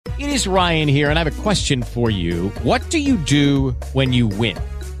It is Ryan here, and I have a question for you. What do you do when you win?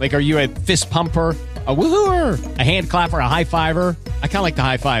 Like, are you a fist pumper, a woohooer, a hand clapper, a high fiver? I kind of like the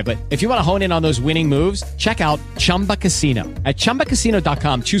high five, but if you want to hone in on those winning moves, check out Chumba Casino. At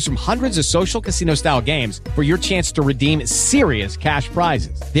ChumbaCasino.com, choose from hundreds of social casino-style games for your chance to redeem serious cash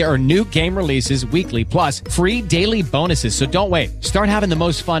prizes. There are new game releases weekly, plus free daily bonuses. So don't wait. Start having the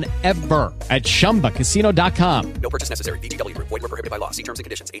most fun ever at ChumbaCasino.com. No purchase necessary. VGW Group. Void where prohibited by law. See terms and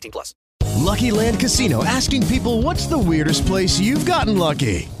conditions. 18+. Lucky Land Casino, asking people, what's the weirdest place you've gotten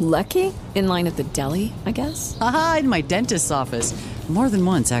lucky? Lucky? In line at the deli, I guess? Aha, in my dentist's office. More than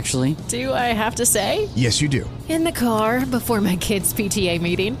once, actually. Do I have to say? Yes, you do. In the car before my kids' PTA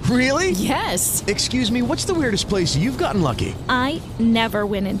meeting. Really? Yes. Excuse me, what's the weirdest place you've gotten lucky? I never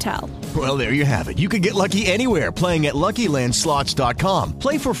win and tell. Well, there you have it. You can get lucky anywhere, playing at LuckyLandSlots.com.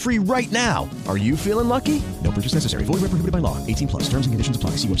 Play for free right now. Are you feeling lucky? No purchase necessary. Void where prohibited by law. 18+. Terms and conditions apply.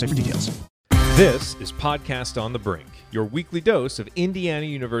 See website for details. This is Podcast on the Brink, your weekly dose of Indiana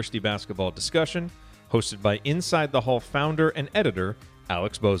University basketball discussion, hosted by Inside the Hall founder and editor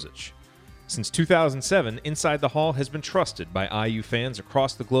Alex Bozich. Since 2007, Inside the Hall has been trusted by IU fans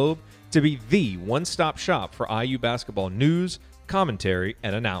across the globe to be the one-stop shop for IU basketball news, commentary,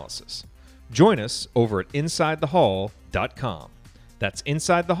 and analysis. Join us over at InsideTheHall.com. That's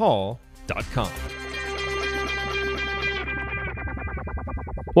InsideTheHall.com.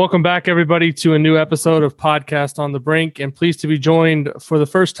 Welcome back, everybody, to a new episode of Podcast on the Brink, and pleased to be joined for the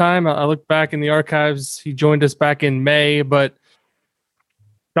first time. I look back in the archives. He joined us back in May, but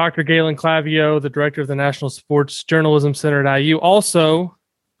Dr. Galen Clavio, the director of the National Sports Journalism Center at IU, also,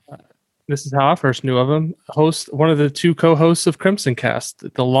 this is how I first knew of him, one of the two co-hosts of Crimson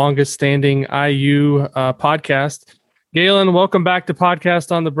Cast, the longest-standing IU podcast. Galen, welcome back to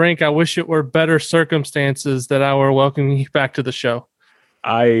Podcast on the Brink. I wish it were better circumstances that I were welcoming you back to the show.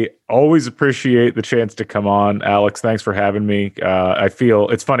 I always appreciate the chance to come on, Alex. Thanks for having me. I feel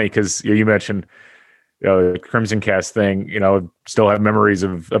it's funny because you mentioned the Crimson Cast thing. Still have memories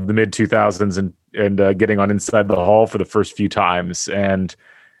of the mid 2000s and getting on Inside the Hall for the first few times. And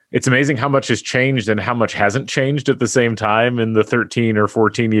it's amazing how much has changed and how much hasn't changed at the same time in the 13 or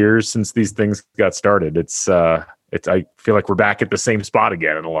 14 years since these things got started. I feel like we're back at the same spot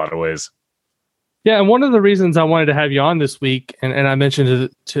again in a lot of ways. Yeah, and one of the reasons I wanted to have you on this week, and I mentioned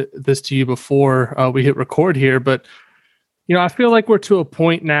this to you before we hit record here, but I feel like we're to a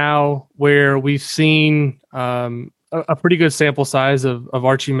point now where we've seen a pretty good sample size of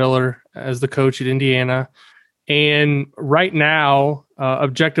Archie Miller as the coach at Indiana, and right now,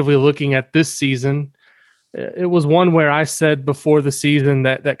 objectively looking at this season, it was one where I said before the season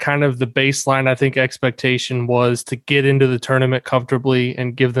that kind of the baseline, I think, expectation was to get into the tournament comfortably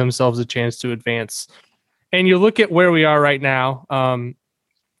and give themselves a chance to advance. And you look at where we are right now.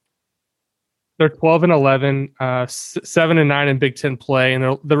 They're 12-11, 7-9 in Big Ten play,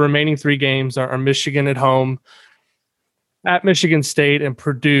 and the remaining three games are Michigan at home, at Michigan State, and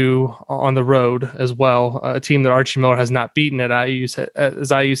Purdue on the road as well, a team that Archie Miller has not beaten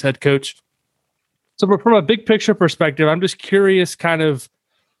as IU's head coach. So from a big picture perspective, I'm just curious, kind of,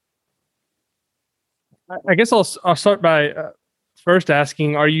 I guess I'll start by first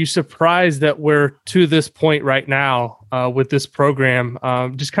asking, are you surprised that we're to this point right now with this program,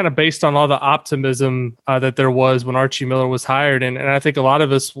 just kind of based on all the optimism that there was when Archie Miller was hired? And I think a lot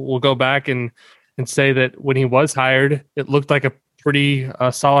of us will go back and say that when he was hired, it looked like a pretty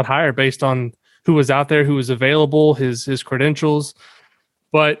solid hire based on who was out there, who was available, his credentials.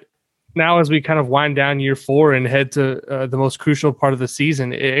 But now, as we kind of wind down year 4 and head to the most crucial part of the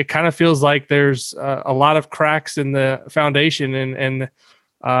season, it kind of feels like there's a lot of cracks in the foundation, and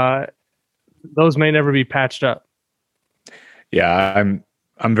those may never be patched up. Yeah,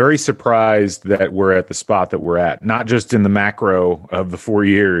 I'm very surprised that we're at the spot that we're at, not just in the macro of the 4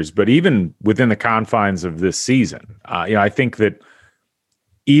 years, but even within the confines of this season. I think that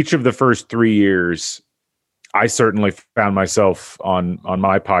each of the first 3 years, I certainly found myself on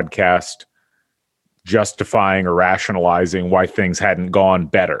my podcast justifying or rationalizing why things hadn't gone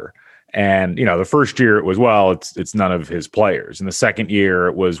better. And, the first year it was, well, it's none of his players. And the second year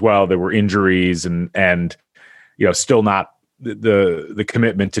it was, well, there were injuries and still not the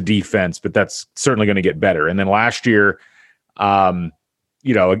commitment to defense, but that's certainly going to get better. And then last year,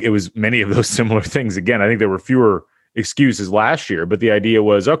 it was many of those similar things. Again, I think there were fewer excuses last year, but the idea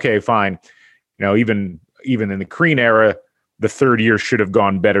was, okay, fine. Even in the Crean era, the third year should have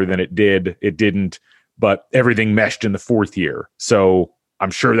gone better than it did. It didn't, but everything meshed in the fourth year. So I'm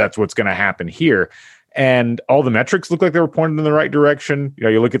sure that's what's going to happen here. And all the metrics look like they were pointed in the right direction.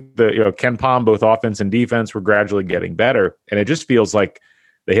 You look at the, Ken Pom, both offense and defense were gradually getting better. And it just feels like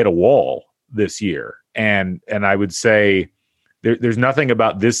they hit a wall this year. And I would say there's nothing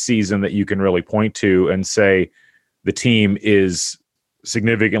about this season that you can really point to and say the team is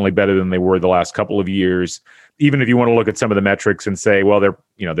significantly better than they were the last couple of years. Even if you want to look at some of the metrics and say, well,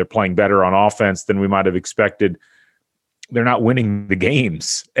 they're playing better on offense than we might have expected, they're not winning the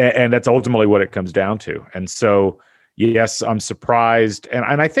games. And that's ultimately what it comes down to. And so, yes, I'm surprised. And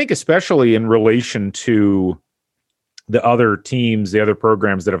I think especially in relation to the other teams, the other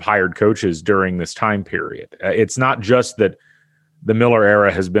programs that have hired coaches during this time period. It's not just that the Miller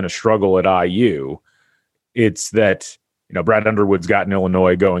era has been a struggle at IU. It's that, Brad Underwood's gotten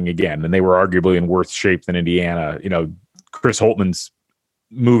Illinois going again, and they were arguably in worse shape than Indiana. Chris Holtman's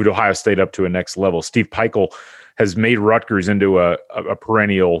moved Ohio State up to a next level. Steve Peichel has made Rutgers into a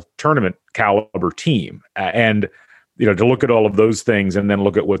perennial tournament caliber team. And, to look at all of those things and then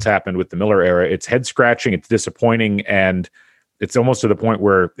look at what's happened with the Miller era, it's head scratching, it's disappointing, and it's almost to the point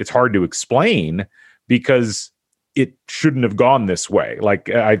where it's hard to explain because it shouldn't have gone this way. Like,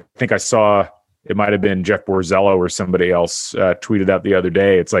 I think I saw, it might have been Jeff Borzello or somebody else tweeted out the other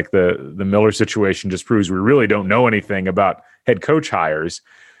day. It's like the Miller situation just proves we really don't know anything about head coach hires,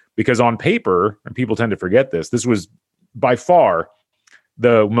 because on paper, and people tend to forget this was by far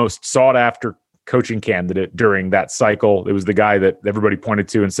the most sought after coaching candidate during that cycle. It was the guy that everybody pointed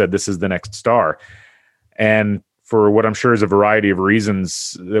to and said, this is the next star. And for what I'm sure is a variety of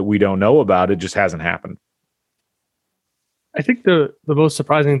reasons that we don't know about, it just hasn't happened. I think the most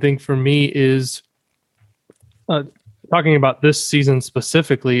surprising thing for me is talking about this season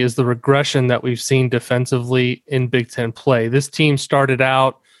specifically is the regression that we've seen defensively in Big Ten play. This team started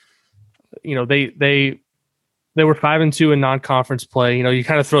out, they were 5-2 in non-conference play. You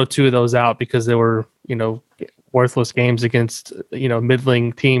kind of throw two of those out because they were, worthless games against,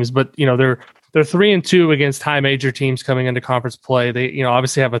 middling teams, but they're 3-2 against high major teams coming into conference play. They,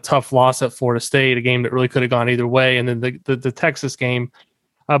 obviously have a tough loss at Florida State, a game that really could have gone either way, and then the Texas game.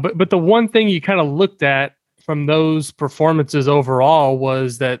 But the one thing you kind of looked at from those performances overall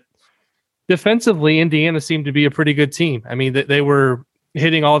was that defensively, Indiana seemed to be a pretty good team. I mean, they were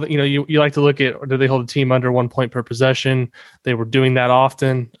hitting all the, you like to look at, do they hold a team under 1 point per possession? They were doing that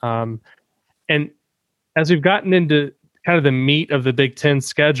often. And as we've gotten into kind of the meat of the Big Ten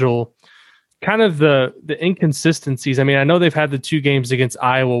schedule, kind of the inconsistencies. I mean, I know they've had the 2 games against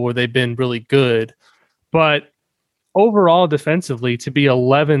Iowa where they've been really good, but overall defensively to be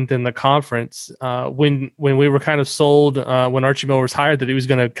 11th in the conference, when we were kind of sold when Archie Miller was hired that he was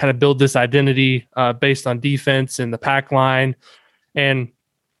going to kind of build this identity based on defense and the pack line. And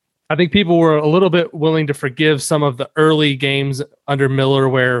I think people were a little bit willing to forgive some of the early games under Miller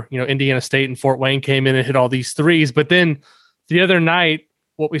where, Indiana State and Fort Wayne came in and hit all these threes. But then the other night,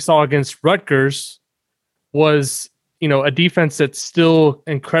 what we saw against Rutgers was, a defense that's still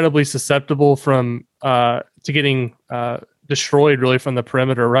incredibly susceptible to getting destroyed really from the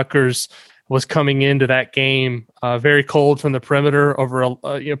perimeter. Rutgers was coming into that game very cold from the perimeter over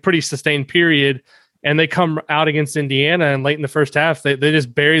a pretty sustained period. And they come out against Indiana, and late in the first half, they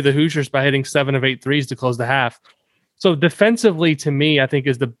just bury the Hoosiers by hitting 7 of 8 threes to close the half. So defensively, to me, I think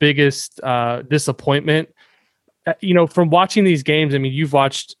is the biggest disappointment. From watching these games, I mean, you've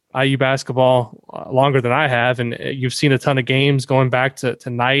watched IU basketball longer than I have, and you've seen a ton of games going back to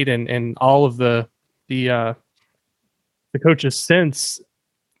Knight and all of the coaches since.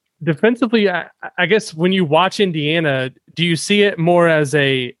 Defensively, I guess when you watch Indiana, do you see it more as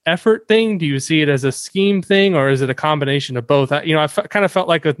a effort thing? Do you see it as a scheme thing, or is it a combination of both? I kind of felt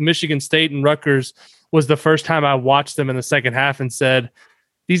like with Michigan State and Rutgers was the first time I watched them in the second half and said,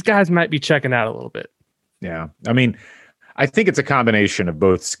 these guys might be checking out a little bit. Yeah. I mean, I think it's a combination of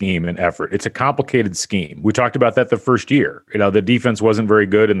both scheme and effort. It's a complicated scheme. We talked about that the first year. The defense wasn't very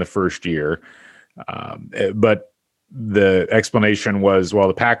good in the first year, but the explanation was, well,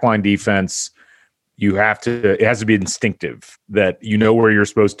 the pack line defense, it has to be instinctive, that where you're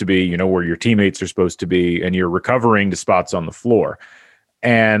supposed to be, where your teammates are supposed to be, and you're recovering to spots on the floor.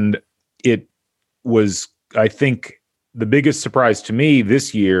 And it was, I think, the biggest surprise to me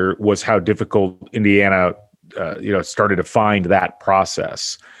this year was how difficult Indiana, started to find that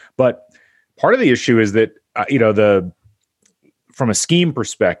process. But part of the issue is that, from a scheme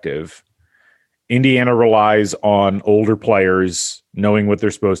perspective, Indiana relies on older players knowing what they're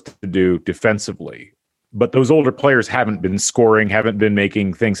supposed to do defensively. But those older players haven't been scoring, haven't been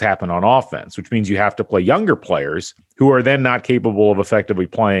making things happen on offense, which means you have to play younger players who are then not capable of effectively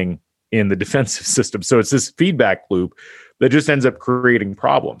playing in the defensive system. So it's this feedback loop that just ends up creating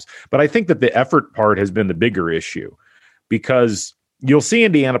problems. But I think that the effort part has been the bigger issue, because you'll see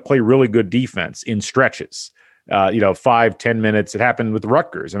Indiana play really good defense in stretches. 5-10 minutes. It happened with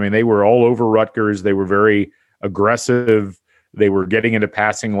Rutgers. I mean, they were all over Rutgers. They were very aggressive. They were getting into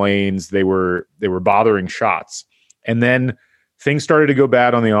passing lanes. They were bothering shots. And then things started to go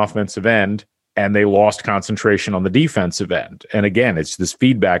bad on the offensive end, and they lost concentration on the defensive end. And again, it's this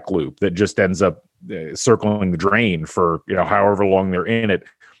feedback loop that just ends up circling the drain for however long they're in it.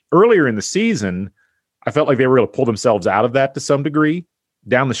 Earlier in the season, I felt like they were able to pull themselves out of that to some degree.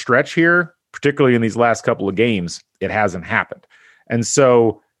 Down the stretch here, particularly in these last couple of games, it hasn't happened. And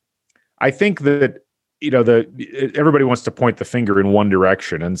so I think that everybody wants to point the finger in one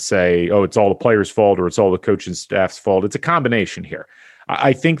direction and say, oh, it's all the players' fault or it's all the coaching staff's fault. It's a combination here.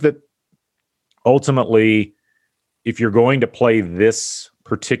 I think that ultimately, if you're going to play this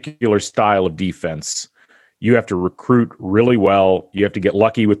particular style of defense, you have to recruit really well. You have to get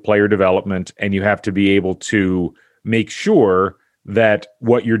lucky with player development, and you have to be able to make sure that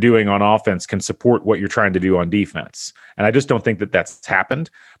what you're doing on offense can support what you're trying to do on defense. And I just don't think that that's happened.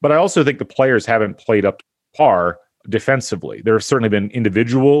 But I also think the players haven't played up to par defensively. There have certainly been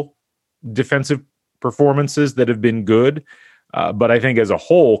individual defensive performances that have been good. But I think as a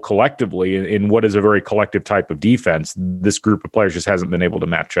whole, collectively, in what is a very collective type of defense, this group of players just hasn't been able to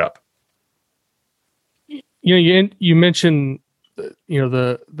match up. You mentioned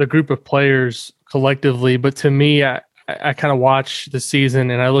the group of players collectively, but to me, I kind of watch the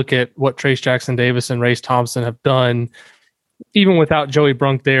season and I look at what Trace Jackson Davis and Race Thompson have done, even without Joey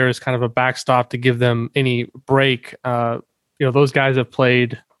Brunk there as kind of a backstop to give them any break. Those guys have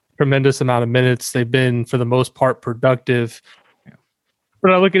played tremendous amount of minutes. They've been, for the most part, productive. Yeah.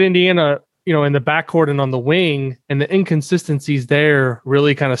 But I look at Indiana, in the backcourt and on the wing, and the inconsistencies there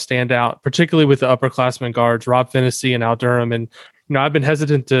really kind of stand out, particularly with the upperclassmen guards, Rob Phinisee and Al Durham. And, I've been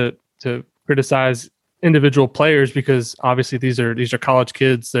hesitant to criticize individual players because obviously these are college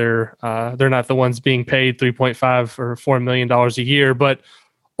kids. They're not the ones being paid $3.5 or $4 million a year, but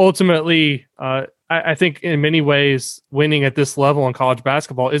ultimately, I think in many ways winning at this level in college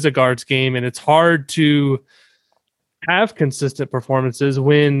basketball is a guards game, and it's hard to have consistent performances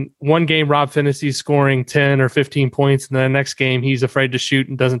when one game Rob Phinisee's scoring 10 or 15 points, and then the next game he's afraid to shoot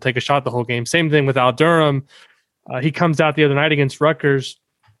and doesn't take a shot the whole game. Same thing with Al Durham. He comes out the other night against Rutgers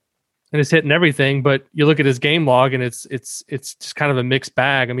and is hitting everything, but you look at his game log and it's just kind of a mixed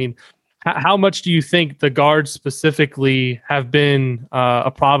bag. I mean, how much do you think the guards specifically have been a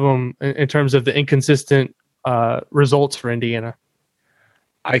problem in terms of the inconsistent results for Indiana?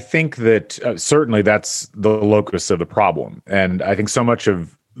 I think that certainly that's the locus of the problem. And I think so much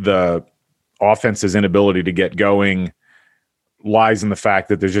of the offense's inability to get going lies in the fact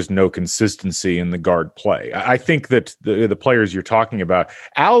that there's just no consistency in the guard play. I think that the players you're talking about,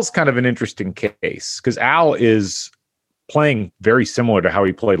 Al's kind of an interesting case because Al is playing very similar to how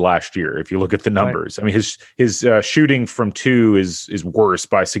he played last year. If you look at the numbers, right. I mean, his shooting from two is worse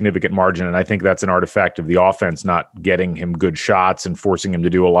by a significant margin. And I think that's an artifact of the offense not getting him good shots and forcing him to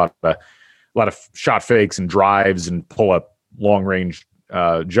do a lot of shot fakes and drives and pull up long range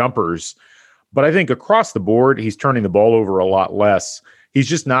jumpers. But I think across the board, he's turning the ball over a lot less. He's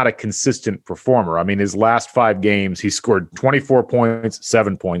just not a consistent performer. I mean, his last 5 games, he scored 24 points,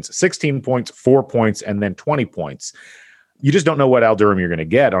 7 points, 16 points, 4 points, and then 20 points. You just don't know what Al Durham you're going to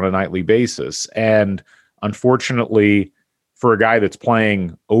get on a nightly basis. And unfortunately, for a guy that's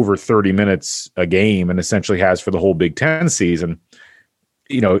playing over 30 minutes a game and essentially has for the whole Big Ten season,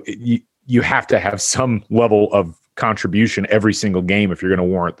 you have to have some level of contribution every single game if you're going to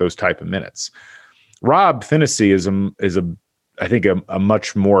warrant those type of minutes. Rob Phinisee is I think a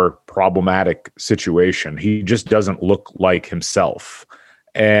much more problematic situation. He just doesn't look like himself.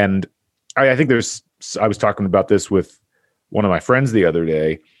 And I think I was talking about this with one of my friends the other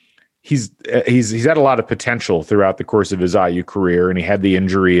day. He's had a lot of potential throughout the course of his IU career, and he had the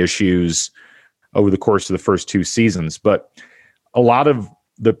injury issues over the course of the first 2 seasons. But a lot of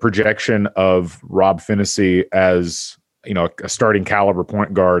the projection of Rob Phinisee as a starting caliber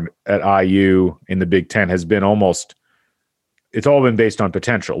point guard at IU in the Big Ten has been it's all been based on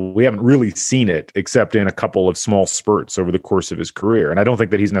potential. We haven't really seen it except in a couple of small spurts over the course of his career. And I don't think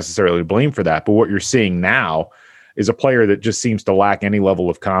that he's necessarily to blame for that. But what you're seeing now is a player that just seems to lack any level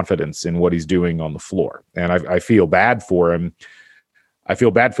of confidence in what he's doing on the floor. And I feel bad for him. I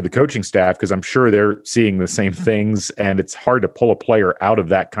feel bad for the coaching staff because I'm sure they're seeing the same things, and it's hard to pull a player out of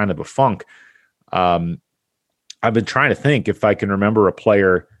that kind of a funk. I've been trying to think if I can remember a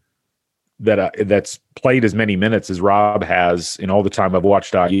player that's played as many minutes as Rob has in all the time I've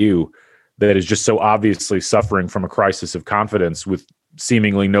watched IU that is just so obviously suffering from a crisis of confidence with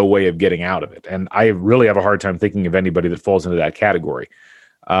seemingly no way of getting out of it. And I really have a hard time thinking of anybody that falls into that category.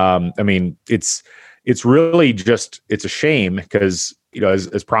 I mean, it's it's really just, it's a shame because,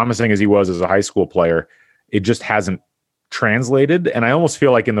 as promising as he was as a high school player, it just hasn't translated. And I almost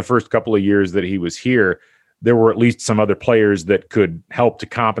feel like in the first couple of years that he was here, there were at least some other players that could help to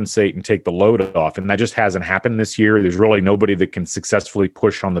compensate and take the load off. And that just hasn't happened this year. There's really nobody that can successfully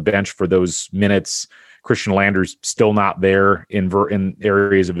push on the bench for those minutes. Christian Lander's still not there in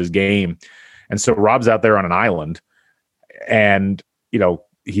areas of his game. And so Rob's out there on an island, and,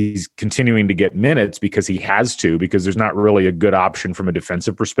 he's continuing to get minutes because he has to, because there's not really a good option from a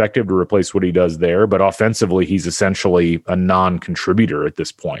defensive perspective to replace what he does there. But offensively, he's essentially a non-contributor at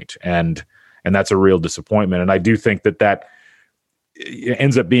this point. And that's a real disappointment. And I do think that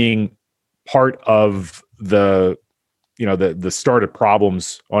ends up being part of the start of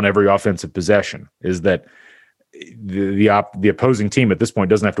problems on every offensive possession, is that the opposing team at this point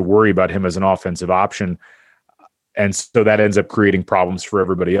doesn't have to worry about him as an offensive option. And so that ends up creating problems for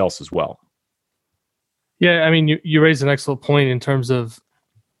everybody else as well. Yeah, I mean, you raised an excellent point in terms of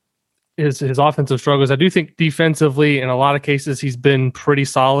his offensive struggles. I do think defensively, in a lot of cases, he's been pretty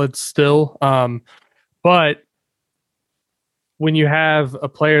solid still. But when you have a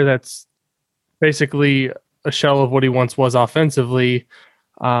player that's basically a shell of what he once was offensively,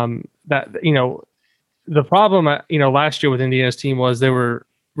 the problem, last year with Indiana's team was they were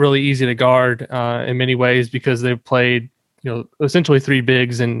really easy to guard in many ways because they played, essentially three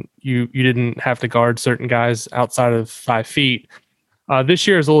bigs, and you didn't have to guard certain guys outside of 5 feet. This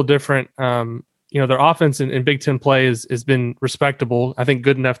year is a little different. Their offense in Big Ten play has been respectable. I think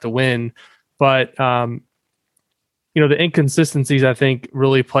good enough to win, but the inconsistencies, I think,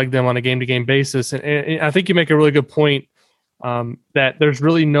 really plague them on a game-to-game basis. And I think you make a really good point that there's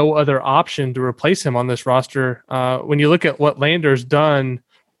really no other option to replace him on this roster. When you look at what Lander's done,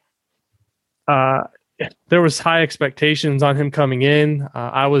 there was high expectations on him coming in.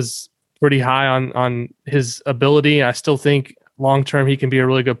 I was pretty high on his ability. I still think long-term he can be a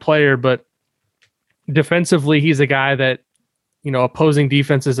really good player, but defensively, he's a guy that, opposing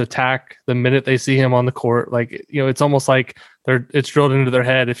defenses attack the minute they see him on the court. It's almost like it's drilled into their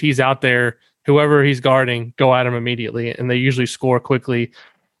head. If he's out there, whoever he's guarding, go at him immediately, and they usually score quickly.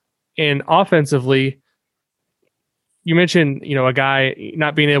 And offensively, you mentioned, a guy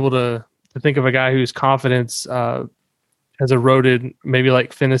not being able to think of a guy whose confidence has eroded, maybe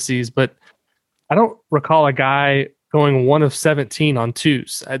like Finney's, but I don't recall a guy going 1 of 17 on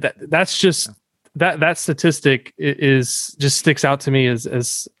twos. That's just that statistic is just sticks out to me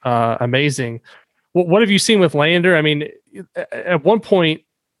as amazing. What have you seen with Lander? I mean, at one point,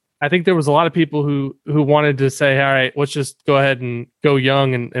 I think there was a lot of people who wanted to say, all right, let's just go ahead and go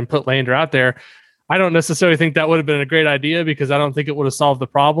young and put Lander out there. I don't necessarily think that would have been a great idea because I don't think it would have solved the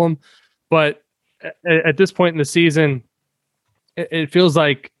problem. But at this point in the season, it feels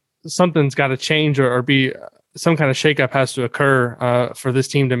like something's got to change or be some kind of shakeup has to occur for this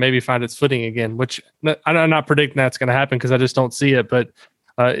team to maybe find its footing again, which I'm not predicting that's going to happen because I just don't see it. But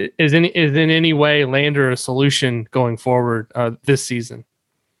is in any way Lander a solution going forward this season?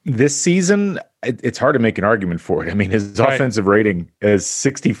 This season, it's hard to make an argument for it. I mean, his offensive rating is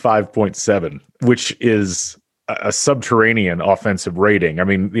 65.7, which is a subterranean offensive rating. I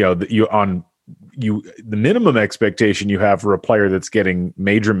mean, the minimum expectation you have for a player that's getting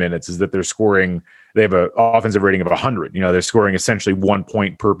major minutes is that they have an offensive rating of 100. They're scoring essentially 1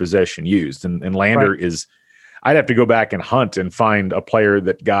 point per possession used. And Lander is, I'd have to go back and hunt and find a player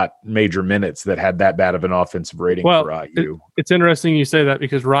that got major minutes that had that bad of an offensive rating for IU. It's interesting you say that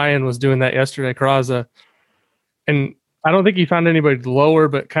because Ryan was doing that yesterday, Carrazza, and I don't think he found anybody lower,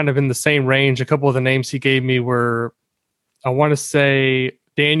 but kind of in the same range. A couple of the names he gave me were, I want to say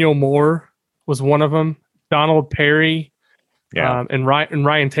Daniel Moore was one of them, Donald Perry, and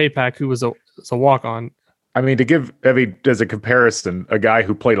Ryan Tapak, who was a walk-on. I mean, to give Evie as a comparison, a guy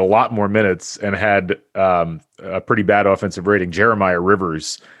who played a lot more minutes and had a pretty bad offensive rating, Jeremiah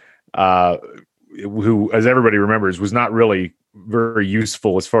Rivers, who, as everybody remembers, was not really very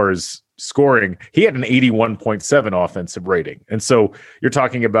useful as far as scoring. He had an 81.7 offensive rating. And so you're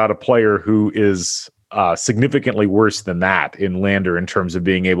talking about a player who is significantly worse than that in Lander in terms of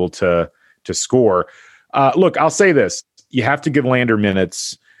being able to score. Look, I'll say this. You have to give Lander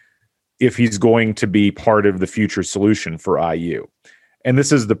minutes if he's going to be part of the future solution for IU. And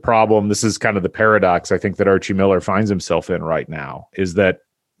this is the problem. This is kind of the paradox I think that Archie Miller finds himself in right now, is that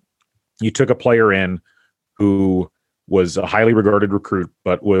you took a player in who was a highly regarded recruit,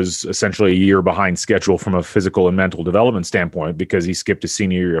 but was essentially a year behind schedule from a physical and mental development standpoint because he skipped his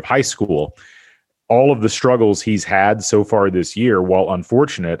senior year of high school. All of the struggles he's had so far this year, while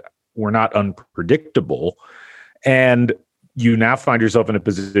unfortunate, were not unpredictable. And you now find yourself in a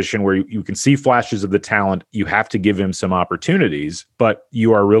position where you can see flashes of the talent. You have to give him some opportunities, but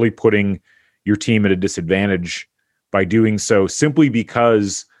you are really putting your team at a disadvantage by doing so, simply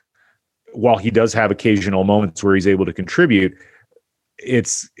because while he does have occasional moments where he's able to contribute,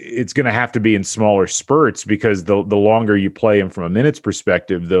 it's going to have to be in smaller spurts, because the longer you play him from a minutes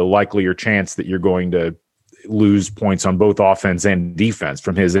perspective, the likelier chance that you're going to lose points on both offense and defense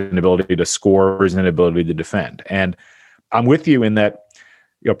from his inability to score, his inability to defend. And I'm with you in that,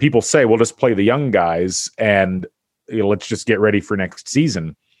 people say, well, just play the young guys and let's just get ready for next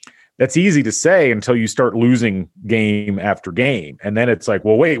season. That's easy to say until you start losing game after game. And then it's like,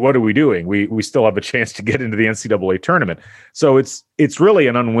 well, wait, what are we doing? We still have a chance to get into the NCAA tournament. So it's really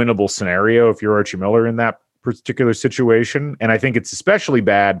an unwinnable scenario if you're Archie Miller in that particular situation. And I think it's especially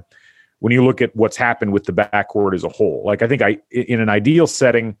bad when you look at what's happened with the backcourt as a whole. Like, I think in an ideal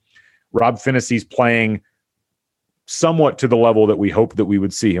setting, Rob Phinissee's playing somewhat to the level that we hope that we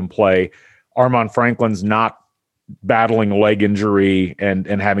would see him play. Armaan Franklin's not battling a leg injury and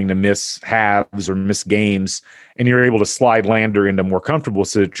having to miss halves or miss games, and you're able to slide Lander into more comfortable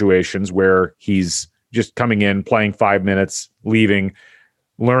situations where he's just coming in, playing 5 minutes, leaving,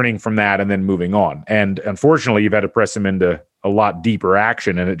 learning from that, and then moving on. And unfortunately, you've had to press him into a lot deeper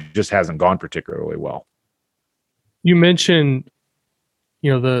action, and it just hasn't gone particularly well. You mentioned,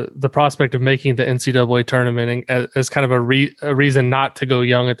 the prospect of making the NCAA tournament as kind of a reason not to go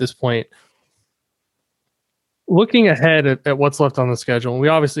young at this point. Looking ahead at what's left on the schedule, we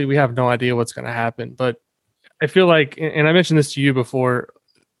have no idea what's going to happen, but I feel like, and I mentioned this to you before,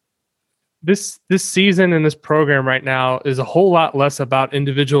 this season and this program right now is a whole lot less about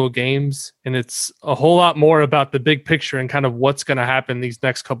individual games, and it's a whole lot more about the big picture and kind of what's going to happen these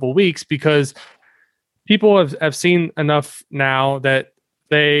next couple of weeks, because people have seen enough now that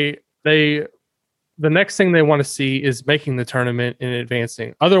the next thing they want to see is making the tournament and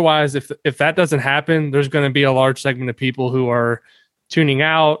advancing. Otherwise, if that doesn't happen, there's going to be a large segment of people who are tuning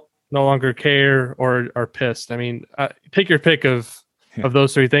out, no longer care, or are pissed. I mean, take your pick of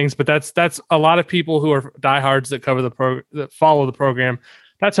those three things, but that's a lot of people who are diehards that that follow the program.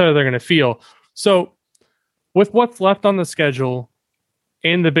 That's how they're going to feel. So, with what's left on the schedule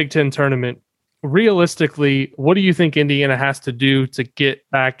in the Big Ten tournament, realistically, what do you think Indiana has to do to get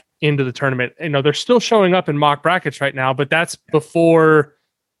back into the tournament? They're still showing up in mock brackets right now, but that's before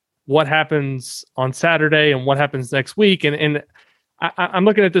what happens on Saturday and what happens next week. And I'm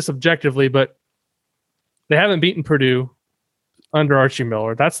looking at this objectively, but they haven't beaten Purdue under Archie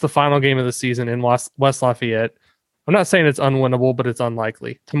Miller. That's the final game of the season in West Lafayette. I'm not saying it's unwinnable, but it's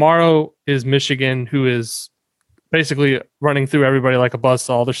unlikely. Tomorrow is Michigan, who is basically running through everybody like a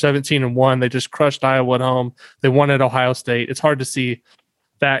buzzsaw. They're 17-1. They just crushed Iowa at home. They won at Ohio State. It's hard to see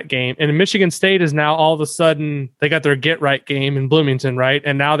that game. And Michigan State is now all of a sudden, they got their get right game in Bloomington, right?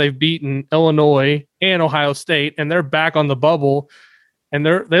 And now they've beaten Illinois and Ohio State, and they're back on the bubble. And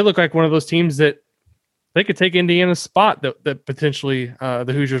they look like one of those teams that they could take Indiana's spot that potentially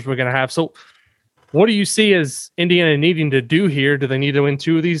the Hoosiers were going to have. So what do you see as Indiana needing to do here? Do they need to win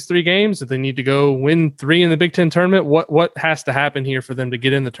 2 of these 3 games? Do they need to go win 3 in the Big Ten tournament? What has to happen here for them to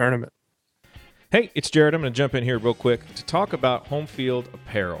get in the tournament? Hey, it's Jared. I'm going to jump in here real quick to talk about Home Field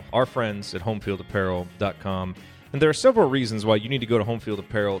Apparel, our friends at homefieldapparel.com. And there are several reasons why you need to go to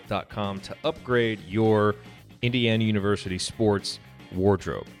homefieldapparel.com to upgrade your Indiana University sports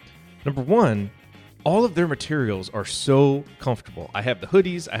wardrobe. Number one, all of their materials are so comfortable. I have the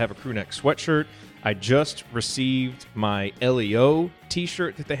hoodies. I have a crew neck sweatshirt. I just received my LEO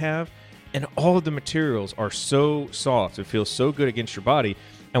t-shirt that they have, and all of the materials are so soft. It feels so good against your body.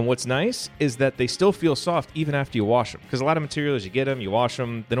 And what's nice is that they still feel soft even after you wash them, because a lot of materials, you get them, you wash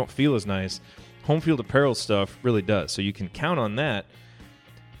them, they don't feel as nice. Home Field Apparel stuff really does, so you can count on that.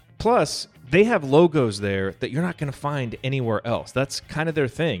 Plus, they have logos there that you're not going to find anywhere else. That's kind of their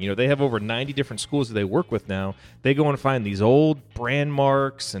thing. They have over 90 different schools that they work with now. They go and find these old brand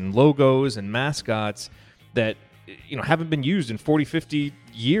marks and logos and mascots that haven't been used in 40, 50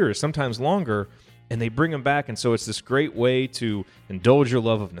 years, sometimes longer, and they bring them back. And so it's this great way to indulge your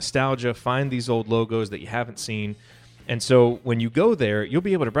love of nostalgia, find these old logos that you haven't seen. And so when you go there, you'll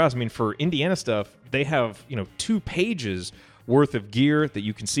be able to browse. I mean, for Indiana stuff, they have 2 pages worth of gear that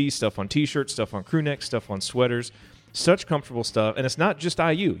you can see, stuff on t-shirts, stuff on crew necks, stuff on sweaters, such comfortable stuff. And it's not just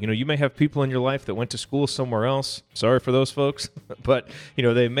IU. You may have people in your life that went to school somewhere else. Sorry for those folks, but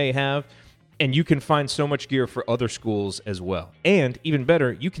they may have. And you can find so much gear for other schools as well. And even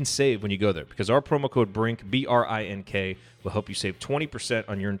better, you can save when you go there, because our promo code BRINK, B-R-I-N-K, will help you save 20%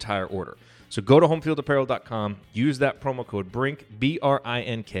 on your entire order. So go to homefieldapparel.com, use that promo code BRINK,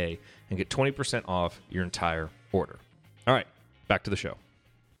 B-R-I-N-K, and get 20% off your entire order. All right, back to the show.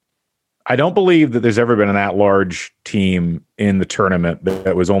 I don't believe that there's ever been an at-large team in the tournament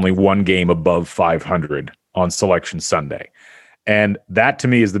that was only one game above 500 on Selection Sunday. And that, to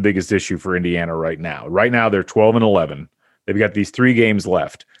me, is the biggest issue for Indiana right now. Right now, they're 12-11. They've got these 3 games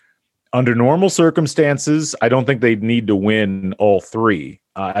left. Under normal circumstances, I don't think they'd need to win all 3.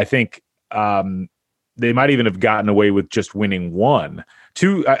 I think they might even have gotten away with just winning 1.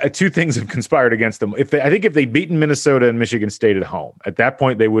 Two things have conspired against them. I think if they'd beaten Minnesota and Michigan State at home, at that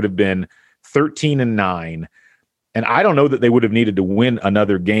point they would have been 13-9. And I don't know that they would have needed to win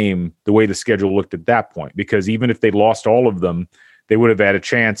another game the way the schedule looked at that point, because even if they lost all of them, they would have had a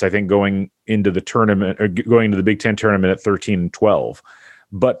chance, I think, going into the tournament or going to the Big Ten tournament at 13-12.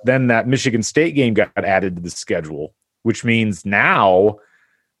 But then that Michigan State game got added to the schedule, which means now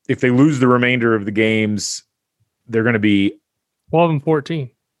if they lose the remainder of the games, they're going to be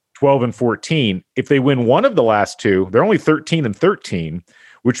 12-14. 12-14. If they win one of the last 2, they're only 13-13,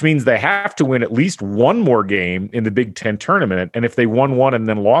 which means they have to win at least one more game in the Big Ten tournament. And if they won 1 and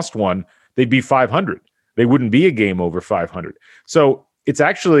then lost 1, they'd be 500. They wouldn't be a game over 500. So it's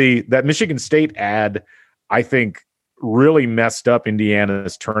actually that Michigan State ad, I think, really messed up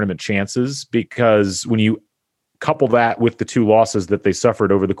Indiana's tournament chances, because when you couple that with the 2 losses that they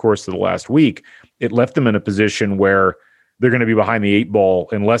suffered over the course of the last week, it left them in a position where they're going to be behind the 8 ball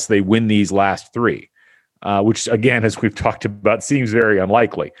unless they win these last 3, which, again, as we've talked about, seems very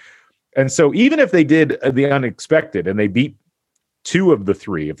unlikely. And so even if they did the unexpected and they beat 2 of the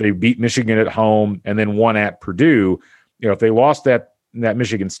 3, if they beat Michigan at home and then 1 at Purdue, if they lost that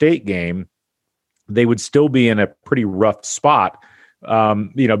Michigan State game, they would still be in a pretty rough spot,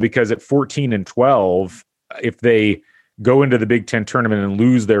 because at 14-12, if they go into the Big Ten tournament and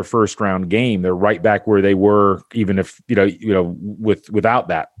lose their first round game, they're right back where they were, even if, without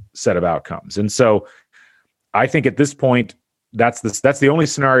that set of outcomes. And so I think at this point, that's the only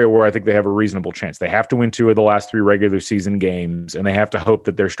scenario where I think they have a reasonable chance. They have to win 2 of the last 3 regular season games, and they have to hope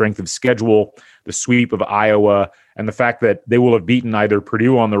that their strength of schedule, the sweep of Iowa, and the fact that they will have beaten either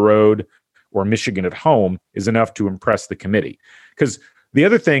Purdue on the road or Michigan at home is enough to impress the committee. Because the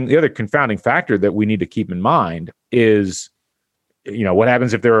other confounding factor that we need to keep in mind is, what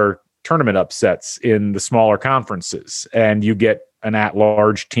happens if there are tournament upsets in the smaller conferences and you get an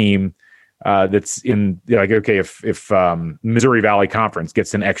at-large team that's in, if Missouri Valley Conference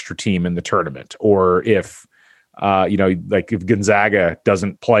gets an extra team in the tournament, or if, if Gonzaga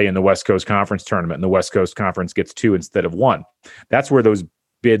doesn't play in the West Coast Conference tournament and the West Coast Conference gets 2 instead of 1, that's where those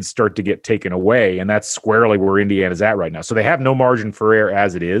bids start to get taken away. And that's squarely where Indiana's at right now. So they have no margin for error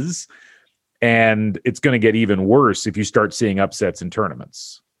as it is. And it's going to get even worse if you start seeing upsets in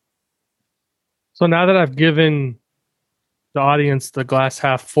tournaments. So now that I've given the audience the glass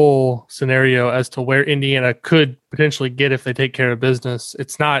half full scenario as to where Indiana could potentially get if they take care of business,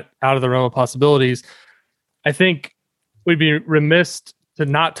 it's not out of the realm of possibilities. I think we'd be remiss to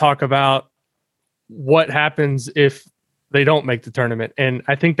not talk about what happens if they don't make the tournament. And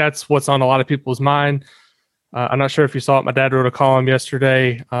I think that's what's on a lot of people's mind. I'm not sure if you saw it. My dad wrote a column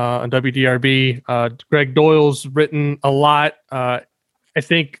yesterday on WDRB. Greg Doyle's written a lot. I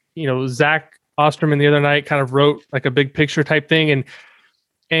think, Zach Osterman the other night kind of wrote like a big picture type thing.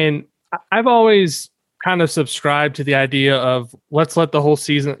 And I've always kind of subscribed to the idea of let's let the whole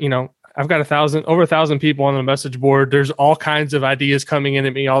season, I've got over 1,000 people on the message board. There's all kinds of ideas coming in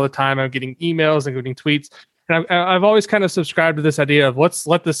at me all the time. I'm getting emails and getting tweets. And I've always kind of subscribed to this idea of let's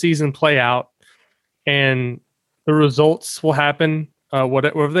let the season play out and the results will happen,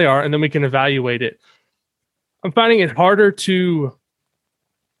 whatever they are, and then we can evaluate it. I'm finding it harder to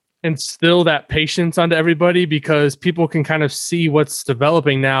instill that patience onto everybody because people can kind of see what's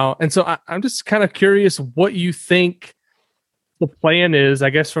developing now. And so I'm just kind of curious what you think the plan is, I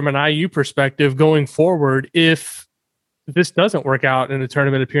guess, from an IU perspective going forward if this doesn't work out in a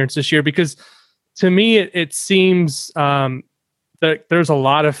tournament appearance this year, because to me, it seems that there's a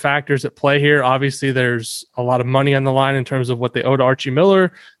lot of factors at play here. Obviously, there's a lot of money on the line in terms of what they owe to Archie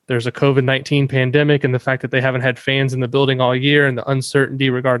Miller. There's a COVID-19 pandemic and the fact that they haven't had fans in the building all year and the uncertainty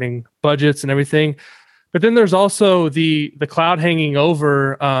regarding budgets and everything. But then there's also the cloud hanging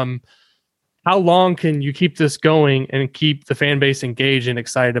over. How long can you keep this going and keep the fan base engaged and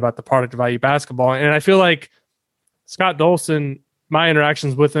excited about the product of IU basketball? And I feel like Scott Dolson, my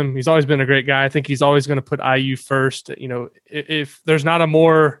interactions with him, he's always been a great guy. I think he's always going to put IU first. If there's not a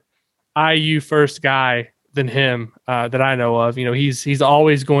more IU first guy than him that I know of, he's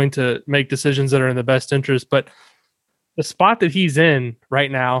always going to make decisions that are in the best interest. But the spot that he's in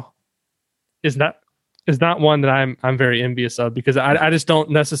right now is is not one that I'm very envious of, because I just don't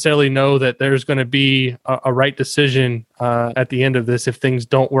necessarily know that there's going to be a right decision at the end of this if things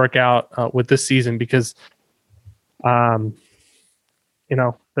don't work out with this season, because there's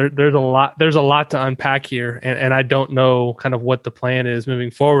a lot to unpack here, and I don't know kind of what the plan is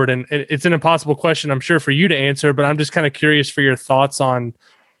moving forward. And it's an impossible question, I'm sure, for you to answer, but I'm just kind of curious for your thoughts on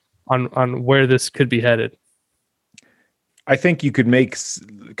where this could be headed. I think you could make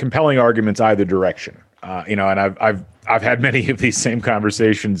compelling arguments either direction. And I've had many of these same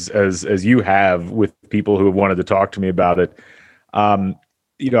conversations as you have with people who have wanted to talk to me about it.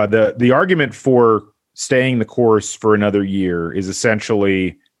 The argument for staying the course for another year is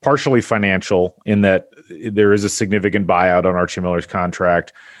essentially partially financial, in that there is a significant buyout on Archie Miller's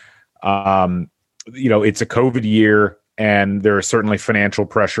contract. It's a COVID year, and there are certainly financial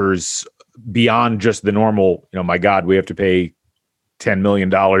pressures beyond just the normal, my God, we have to pay $10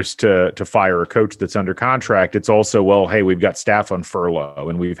 million to fire a coach that's under contract. It's also, well, hey, we've got staff on furlough,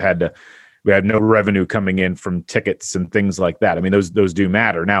 and we had no revenue coming in from tickets and things like that. I mean, those do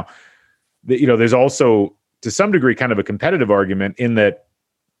matter. Now, there's also, to some degree, kind of a competitive argument in that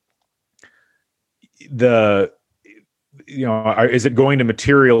is it going to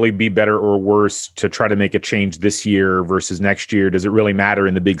materially be better or worse to try to make a change this year versus next year? Does it really matter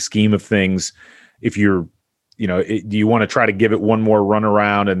in the big scheme of things? If you're, do you want to try to give it one more run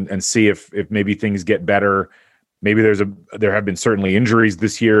around and see if maybe things get better? Maybe there have been certainly injuries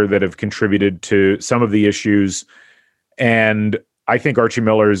this year that have contributed to some of the issues. And I think Archie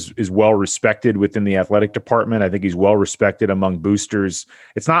Miller is well respected within the athletic department. I think he's well respected among boosters.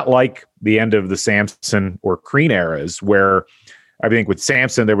 It's not like the end of the Sampson or Crean eras, where I think with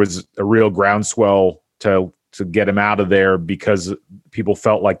Sampson there was a real groundswell to get him out of there because people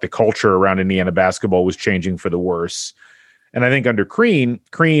felt like the culture around Indiana basketball was changing for the worse. And I think under Crean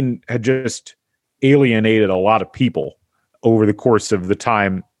had just alienated a lot of people over the course of the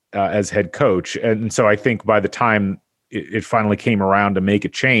time as head coach. And so I think by the time it finally came around to make a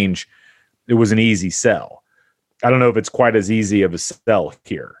change, it was an easy sell. I don't know if it's quite as easy of a sell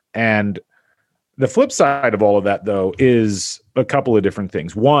here. And the flip side of all of that, though, is a couple of different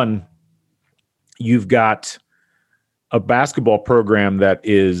things. One, you've got a basketball program that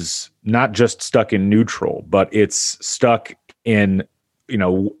is not just stuck in neutral, but it's stuck in,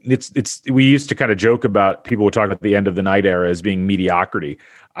 we used to kind of joke about, people would talk about the end of the night era as being mediocrity.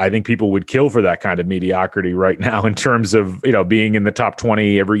 I think people would kill for that kind of mediocrity right now in terms of, being in the top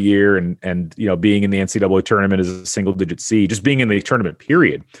 20 every year and being in the NCAA tournament as a single digit seed. Just being in the tournament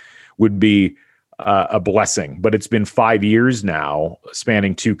period would be a blessing. But it's been 5 years now,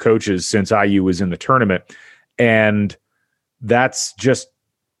 spanning two coaches, since IU was in the tournament. And that's just,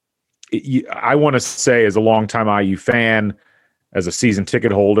 I want to say, as a longtime IU fan, as a season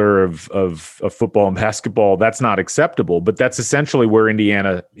ticket holder of football and basketball, that's not acceptable. But that's essentially where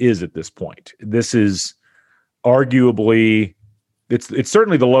Indiana is at this point. This is arguably, it's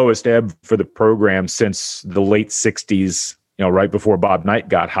certainly the lowest ebb for the program since the late 60s, right before Bob Knight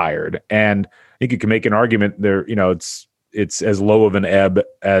got hired. And I think you can make an argument there, it's as low of an ebb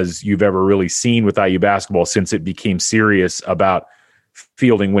as you've ever really seen with IU basketball since it became serious about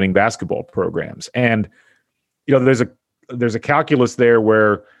fielding winning basketball programs. And, there's a calculus there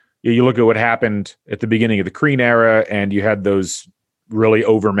where you look at what happened at the beginning of the Crean era, and you had those really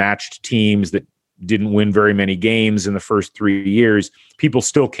overmatched teams that didn't win very many games in the first 3 years. People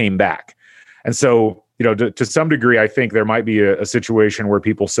still came back. And so, to some degree, I think there might be a situation where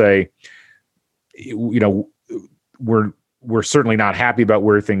people say, we're certainly not happy about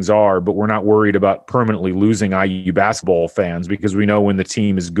where things are, but we're not worried about permanently losing IU basketball fans because we know when the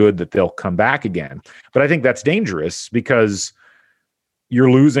team is good that they'll come back again. But I think that's dangerous because you're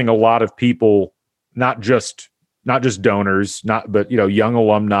losing a lot of people, not just donors, but young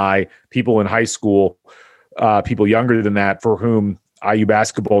alumni, people in high school, people younger than that, for whom IU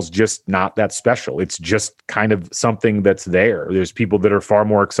basketball is just not that special. It's just kind of something that's there. There's people that are far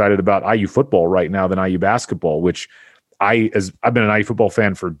more excited about IU football right now than IU basketball, which I've been an IU football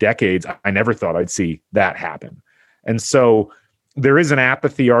fan for decades. I never thought I'd see that happen. And so there is an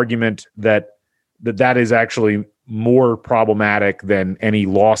apathy argument that is actually more problematic than any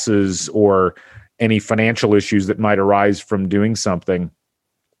losses or any financial issues that might arise from doing something.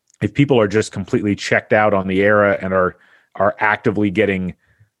 If people are just completely checked out on the era and are actively getting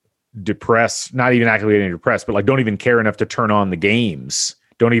depressed, not even actively getting depressed, but don't even care enough to turn on the games,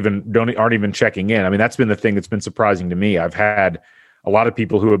 aren't even checking in. I mean, that's been the thing that's been surprising to me. I've had a lot of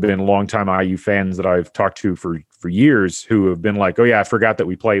people who have been longtime IU fans that I've talked to for years who have been like, oh yeah, I forgot that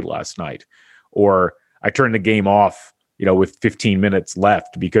we played last night. Or I turned the game off, with 15 minutes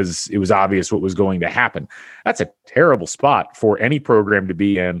left because it was obvious what was going to happen. That's a terrible spot for any program to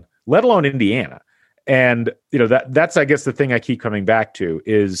be in, let alone Indiana. And, that's, I guess, the thing I keep coming back to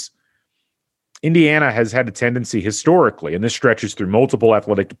is Indiana has had a tendency historically, and this stretches through multiple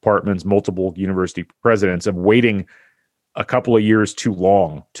athletic departments, multiple university presidents, of waiting a couple of years too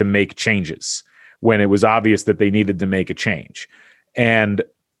long to make changes when it was obvious that they needed to make a change. And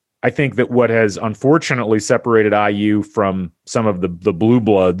I think that what has unfortunately separated IU from some of the blue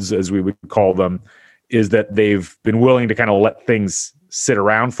bloods, as we would call them, is that they've been willing to kind of let things sit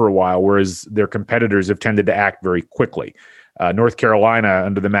around for a while, whereas their competitors have tended to act very quickly. North Carolina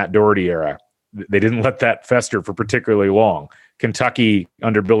under the Matt Doherty era, they didn't let that fester for particularly long. Kentucky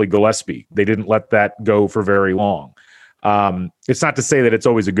under Billy Gillispie, they didn't let that go for very long. It's not to say that it's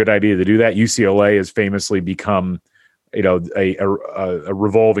always a good idea to do that. UCLA has famously become, a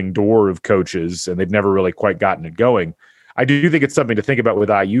revolving door of coaches, and they've never really quite gotten it going. I do think it's something to think about with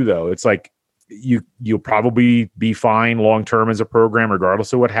IU, though. It's like you'll probably be fine long term as a program,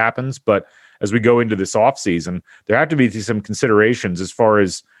 regardless of what happens. But as we go into this offseason, there have to be some considerations as far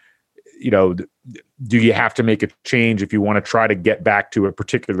as, do you have to make a change if you want to try to get back to a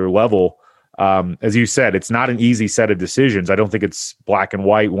particular level? As you said, it's not an easy set of decisions. I don't think it's black and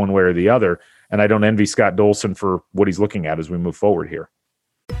white one way or the other. And I don't envy Scott Dolson for what he's looking at as we move forward here.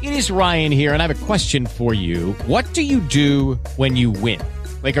 It is Ryan here, and I have a question for you. What do you do when you win?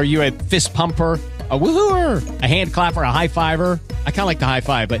 Like, are you a fist pumper, a woohooer, a hand clapper, a high fiver? I kind of like the high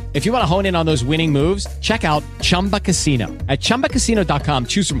five, but if you want to hone in on those winning moves, check out Chumba Casino. At ChumbaCasino.com,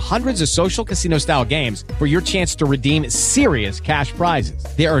 choose from hundreds of social casino style games for your chance to redeem serious cash prizes.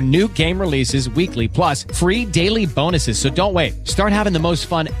 There are new game releases weekly, plus free daily bonuses. So don't wait. Start having the most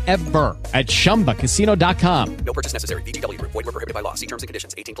fun ever at ChumbaCasino.com. No purchase necessary. VGW Group. Void where prohibited by law. See terms and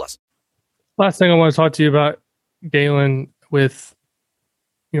conditions. 18+. Last thing I want to talk to you about, Galen, with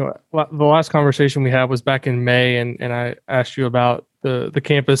the last conversation we had was back in May, and I asked you about the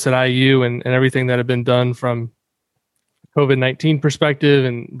campus at IU and everything that had been done from COVID-19 perspective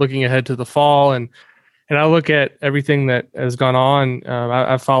and looking ahead to the fall. And I look at everything that has gone on.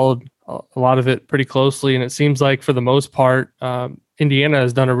 I've followed a lot of it pretty closely, and it seems like for the most part, Indiana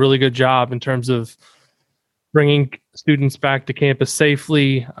has done a really good job in terms of bringing students back to campus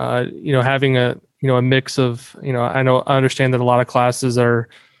safely, having a mix of, I understand that a lot of classes are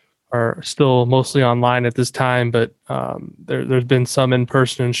still mostly online at this time, but there's been some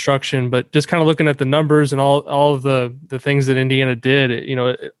in-person instruction. But just kind of looking at the numbers and all of the things that Indiana did,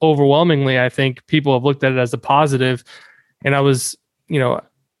 overwhelmingly, I think people have looked at it as a positive. And I was,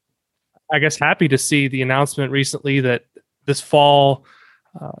 I guess happy to see the announcement recently that this fall,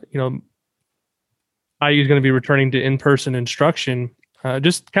 IU is going to be returning to in-person instruction.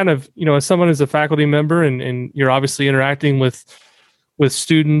 Just kind of, as someone as a faculty member and you're obviously interacting with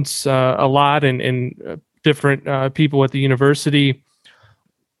students a lot and different people at the university,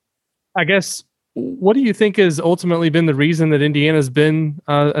 I guess, what do you think has ultimately been the reason that Indiana's been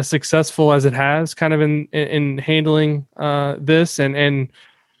as successful as it has kind of in handling this? And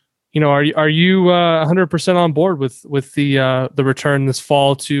are you 100% on board with the return this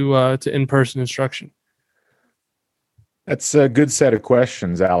fall to in-person instruction? That's a good set of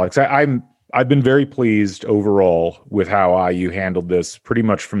questions, Alex. I've been very pleased overall with how IU handled this pretty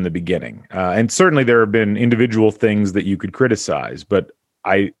much from the beginning. And certainly there have been individual things that you could criticize, but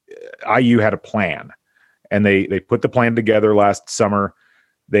IU had a plan, and they put the plan together last summer.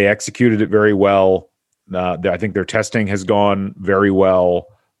 They executed it very well. I think their testing has gone very well.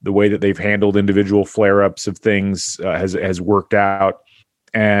 The way that they've handled individual flare-ups of things has worked out.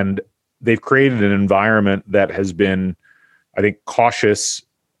 And they've created an environment that has been, I think, cautious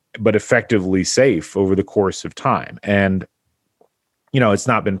but effectively safe over the course of time. And, it's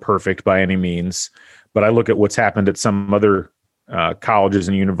not been perfect by any means, but I look at what's happened at some other colleges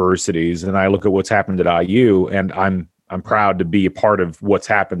and universities, and I look at what's happened at IU, and I'm proud to be a part of what's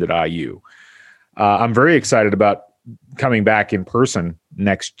happened at IU. I'm very excited about coming back in person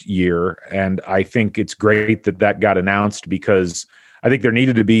next year, and I think it's great that got announced because I think there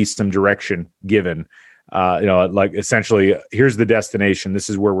needed to be some direction given. Like essentially, here's the destination. This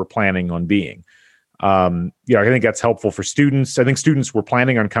is where we're planning on being. I think that's helpful for students. I think students were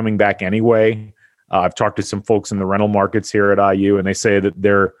planning on coming back anyway. I've talked to some folks in the rental markets here at IU, and they say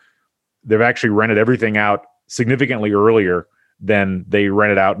that they've actually rented everything out significantly earlier than they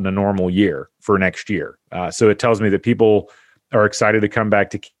rented out in a normal year for next year. So it tells me that people are excited to come back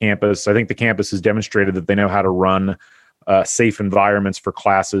to campus. I think the campus has demonstrated that they know how to run safe environments for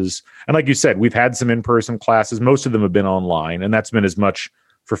classes. And like you said, we've had some in-person classes. Most of them have been online, and that's been as much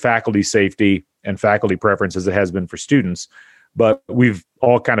for faculty safety and faculty preference as it has been for students. But we've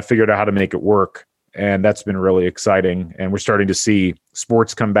all kind of figured out how to make it work. And that's been really exciting. And we're starting to see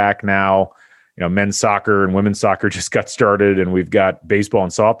sports come back now. You know, men's soccer and women's soccer just got started, and we've got baseball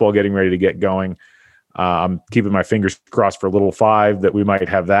and softball getting ready to get going. I'm keeping my fingers crossed for Little Five that we might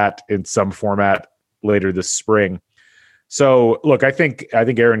have that in some format later this spring. So, look, I think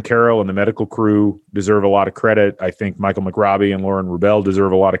Aaron Carroll and the medical crew deserve a lot of credit. I think Michael McRobbie and Lauren Rubel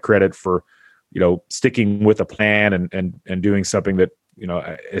deserve a lot of credit for, sticking with a plan and doing something that,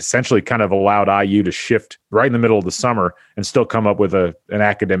 essentially kind of allowed IU to shift right in the middle of the summer and still come up with an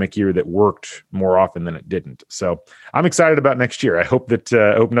academic year that worked more often than it didn't. So I'm excited about next year. I hope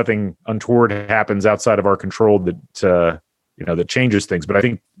hope nothing untoward happens outside of our control that changes things. But I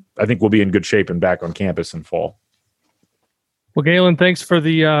think we'll be in good shape and back on campus in fall. Well, Galen, thanks for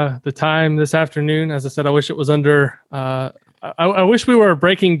the time this afternoon. As I said, I wish it was under. I wish we were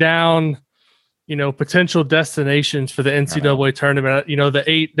breaking down, potential destinations for the NCAA tournament. The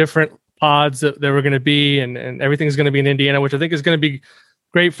 8 different pods that there were going to be, and everything's going to be in Indiana, which I think is going to be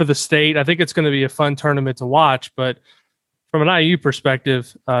great for the state. I think it's going to be a fun tournament to watch. But from an IU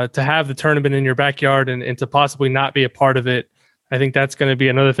perspective, to have the tournament in your backyard and to possibly not be a part of it, I think that's going to be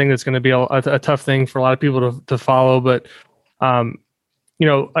another thing that's going to be a tough thing for a lot of people to follow. But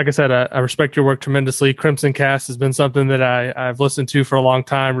like I said, I respect your work tremendously. Crimson Cast has been something that I've listened to for a long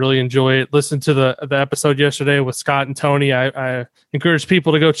time. Really enjoy it. Listened to the episode yesterday with Scott and Tony. I encourage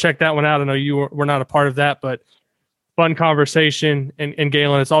people to go check that one out. I know you were not a part of that, but fun conversation. And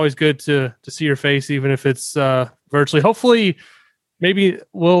Galen, it's always good to see your face, even if it's virtually. Hopefully, maybe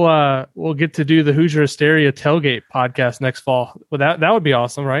we'll get to do the Hoosier Hysteria Tailgate podcast next fall. Well, that would be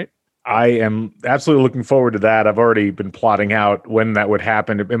awesome, right? I am absolutely looking forward to that. I've already been plotting out when that would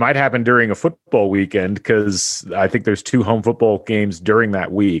happen. It might happen during a football weekend because I think there's 2 home football games during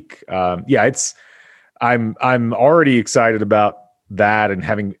that week. I'm already excited about that and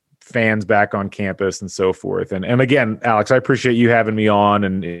having fans back on campus and so forth. And again, Alex, I appreciate you having me on,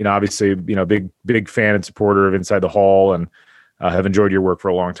 and obviously, big fan and supporter of Inside the Hall, and have enjoyed your work for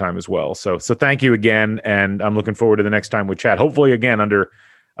a long time as well. So thank you again, and I'm looking forward to the next time we chat. Hopefully, again under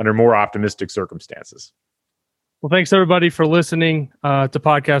more optimistic circumstances. Well, thanks everybody for listening to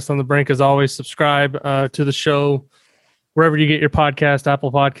Podcast on the Brink. As always, subscribe to the show wherever you get your podcast,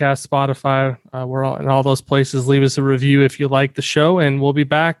 Apple Podcasts, Spotify. We're all in all those places. Leave us a review if you like the show, and we'll be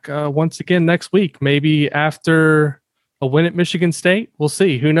back once again next week, maybe after a win at Michigan State. We'll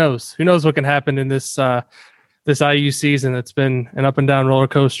see. Who knows? Who knows what can happen in this IU season? It's been an up and down roller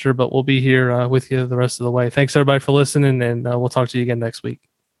coaster, but we'll be here with you the rest of the way. Thanks everybody for listening, and we'll talk to you again next week.